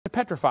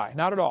petrify.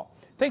 Not at all.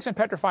 Things can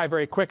petrify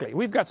very quickly.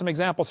 We've got some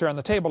examples here on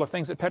the table of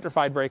things that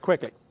petrified very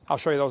quickly. I'll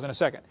show you those in a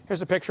second.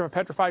 Here's a picture of a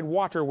petrified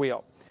water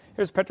wheel.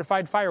 Here's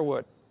petrified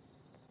firewood.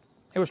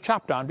 It was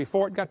chopped on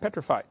before it got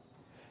petrified.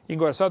 You can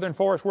go to Southern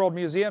Forest World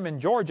Museum in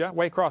Georgia,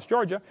 Waycross,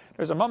 Georgia.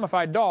 There's a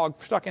mummified dog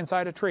stuck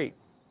inside a tree.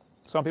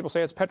 Some people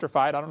say it's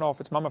petrified. I don't know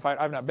if it's mummified.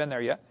 I've not been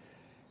there yet.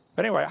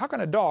 But anyway, how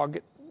can a dog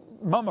get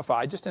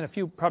mummified just in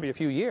probably a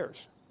few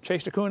years?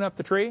 Chased a coon up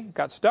the tree,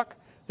 got stuck.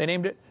 They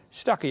named it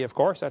Stucky, of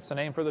course. That's the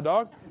name for the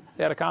dog.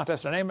 They had a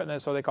contest to name it,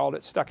 and so they called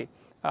it Stucky.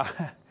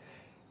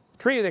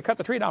 They cut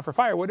the tree down for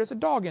firewood. There's a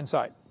dog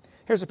inside.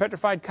 Here's a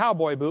petrified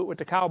cowboy boot with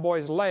the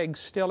cowboy's legs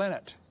still in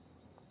it.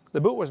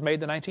 The boot was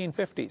made in the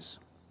 1950s.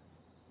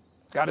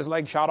 Got his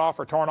leg shot off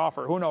or torn off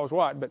or who knows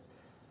what, but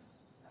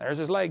there's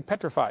his leg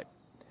petrified.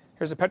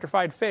 Here's a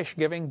petrified fish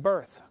giving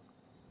birth.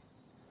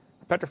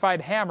 A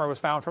petrified hammer was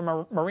found from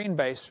a Marine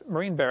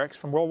barracks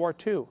from World War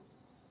II.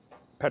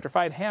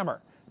 Petrified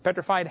hammer.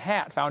 Petrified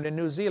hat found in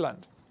New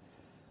Zealand.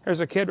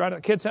 Here's a kid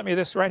sent me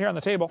this right here on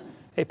the table,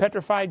 a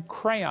petrified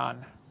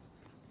crayon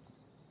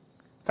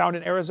found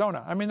in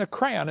Arizona. I mean, the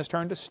crayon is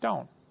turned to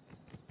stone.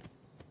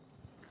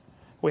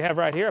 We have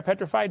right here a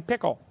petrified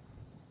pickle.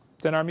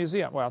 It's in our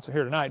museum. Well, it's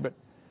here tonight, but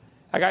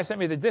a guy sent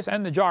me this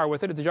and the jar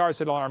with it. The jar is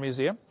still in our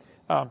museum.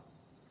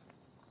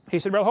 He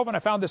said, Brother Hovind, I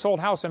found this old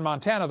house in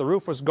Montana. The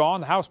roof was gone.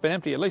 The house had been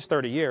empty at least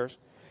 30 years.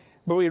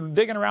 But we were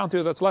digging around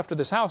through what's left of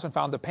this house and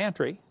found the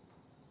pantry.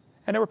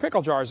 And there were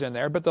pickle jars in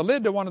there, but the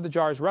lid to one of the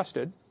jars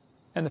rusted,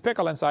 and the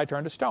pickle inside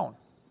turned to stone.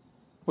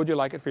 Would you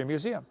like it for your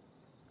museum?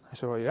 I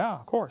said, well, yeah,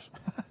 of course.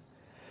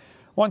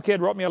 One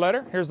kid wrote me a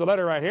letter. Here's the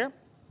letter right here.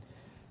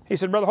 He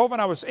said, Brother Hovind,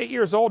 I was 8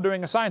 years old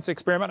doing a science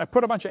experiment. I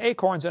put a bunch of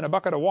acorns in a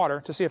bucket of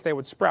water to see if they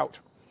would sprout.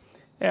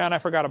 And I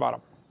forgot about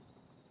them.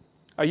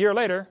 A year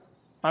later,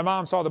 my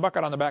mom saw the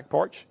bucket on the back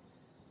porch.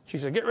 She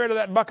said, get rid of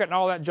that bucket and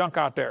all that junk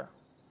out there.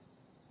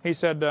 He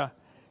said, the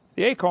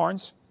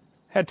acorns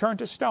had turned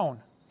to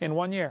stone in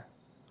 1 year.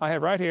 I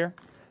have right here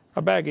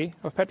a baggie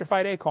of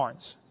petrified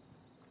acorns.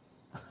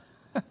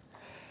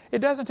 It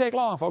doesn't take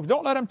long, folks.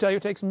 Don't let them tell you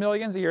it takes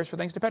millions of years for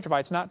things to petrify.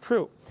 It's not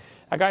true.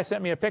 A guy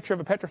sent me a picture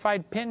of a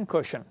petrified pin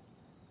cushion.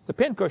 The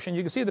pin cushion,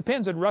 you can see the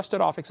pins had rusted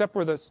off, except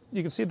where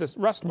you can see the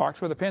rust marks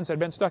where the pins had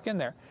been stuck in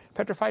there.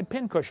 Petrified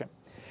pin cushion.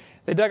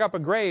 They dug up a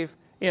grave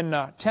in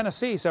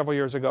Tennessee several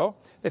years ago.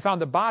 They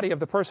found the body of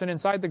the person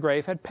inside the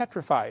grave had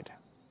petrified,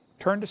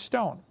 turned to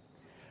stone.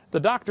 The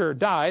doctor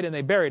died and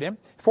they buried him.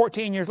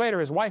 14 years later,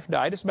 his wife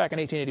died. This is back in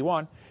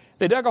 1881.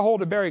 They dug a hole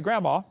to bury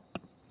Grandma,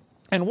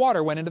 and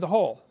water went into the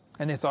hole.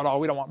 And they thought, oh,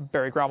 we don't want to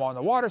bury Grandma in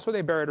the water, so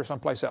they buried her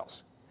someplace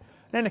else.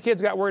 Then the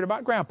kids got worried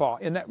about Grandpa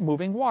in that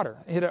moving water.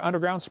 It hit an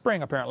underground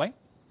spring, apparently.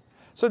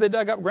 So they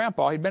dug up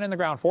Grandpa. He'd been in the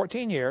ground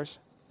 14 years.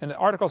 And the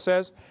article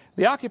says,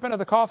 the occupant of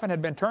the coffin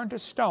had been turned to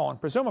stone,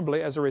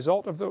 presumably as a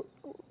result of the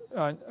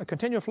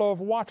continual flow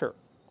of water.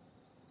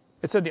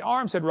 It said the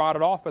arms had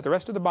rotted off, but the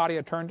rest of the body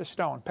had turned to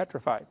stone,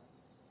 petrified.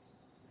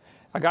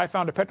 A guy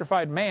found a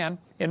petrified man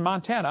in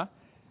Montana.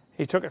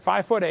 He took it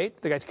 5'8".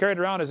 The guy carried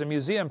it around as a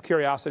museum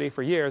curiosity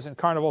for years in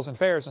carnivals and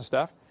fairs and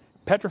stuff.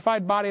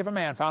 Petrified body of a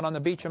man found on the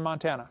beach in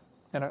Montana,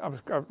 in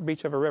a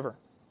beach of a river.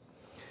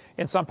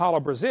 In Sao Paulo,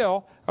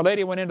 Brazil, a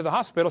lady went into the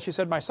hospital. She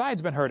said, my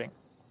side's been hurting.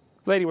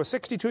 The lady was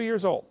 62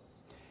 years old.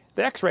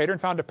 They x-rayed her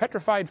and found a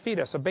petrified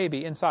fetus, a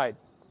baby, inside.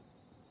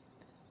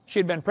 She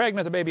had been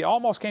pregnant. The baby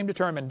almost came to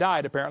term and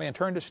died, apparently, and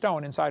turned to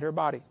stone inside her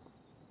body.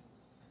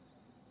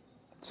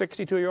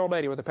 62-year-old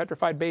lady with a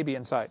petrified baby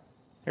inside.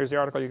 Here's the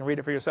article. You can read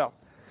it for yourself.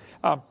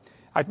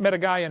 I met a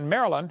guy in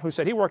Maryland who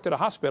said he worked at a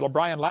hospital,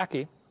 Brian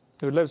Lackey,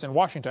 who lives in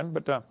Washington,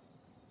 but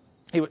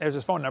there's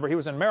his phone number. He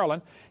was in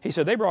Maryland. He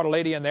said they brought a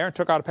lady in there and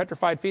took out a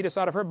petrified fetus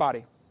out of her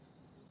body.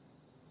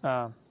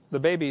 The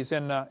baby's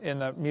in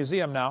the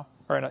museum now,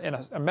 or in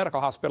a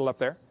medical hospital up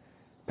there.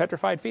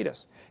 Petrified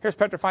fetus. Here's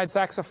petrified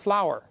sacks of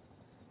flour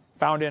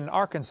found in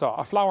Arkansas.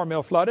 A flour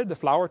mill flooded. The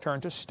flour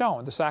turned to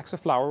stone. The sacks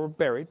of flour were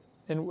buried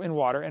in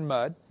water and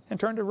mud and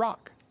turned to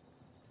rock.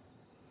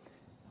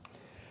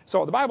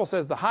 So the Bible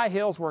says the high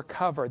hills were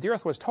covered. The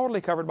earth was totally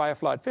covered by a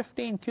flood.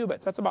 15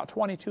 cubits, that's about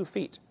 22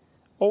 feet,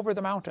 over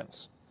the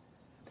mountains.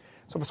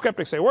 So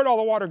skeptics say, where'd all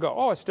the water go?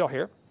 Oh, it's still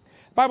here.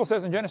 The Bible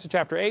says in Genesis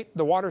chapter 8,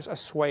 the waters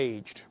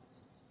assuaged.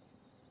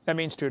 That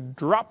means to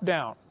drop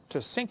down,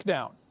 to sink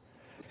down.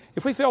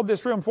 If we filled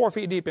this room 4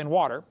 feet deep in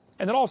water,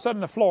 and then all of a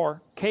sudden the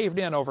floor caved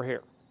in over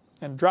here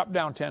and dropped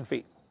down 10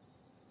 feet,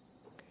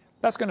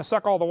 that's going to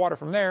suck all the water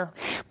from there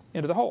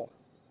into the hole.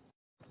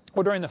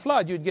 Well, during the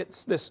flood, you'd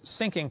get this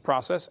sinking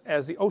process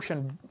as the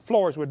ocean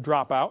floors would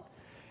drop out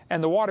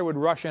and the water would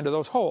rush into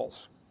those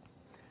holes.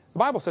 The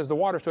Bible says the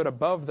water stood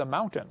above the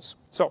mountains.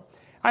 So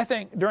I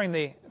think during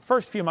the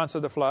first few months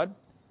of the flood,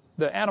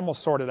 the animals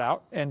sorted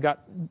out and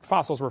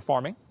fossils were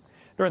forming.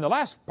 During the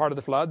last part of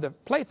the flood, the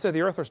plates of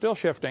the earth are still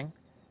shifting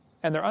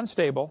and they're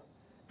unstable,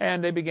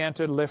 and they began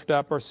to lift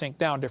up or sink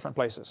down different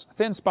places.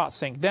 Thin spots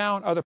sink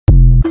down, other